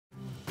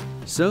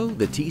So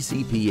the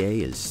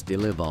TCPA is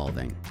still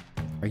evolving.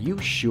 Are you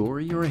sure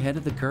you're ahead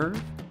of the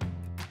curve?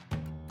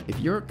 If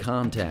your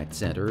contact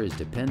center is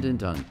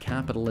dependent on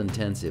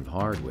capital-intensive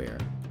hardware,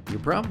 you're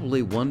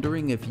probably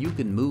wondering if you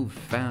can move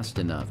fast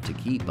enough to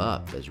keep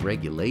up as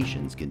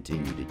regulations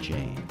continue to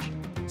change,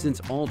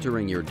 since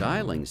altering your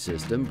dialing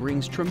system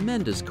brings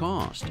tremendous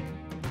cost.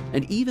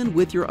 And even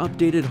with your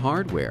updated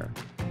hardware,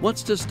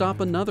 what's to stop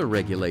another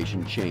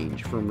regulation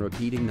change from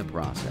repeating the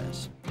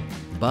process?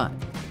 But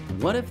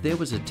what if there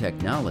was a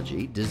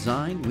technology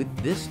designed with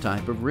this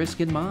type of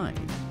risk in mind?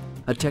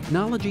 A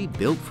technology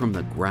built from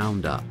the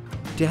ground up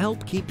to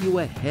help keep you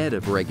ahead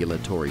of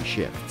regulatory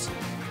shifts.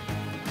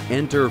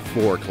 Enter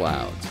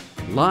 4Clouds.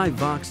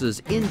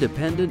 LiveVox's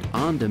independent,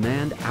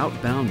 on-demand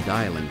outbound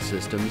dialing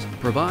systems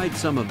provide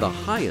some of the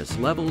highest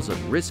levels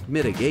of risk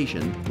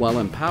mitigation while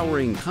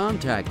empowering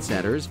contact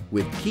centers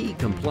with key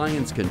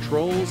compliance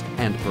controls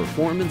and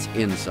performance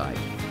insight.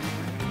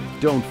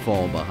 Don't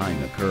fall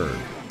behind the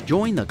curve.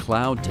 Join the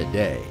cloud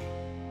today.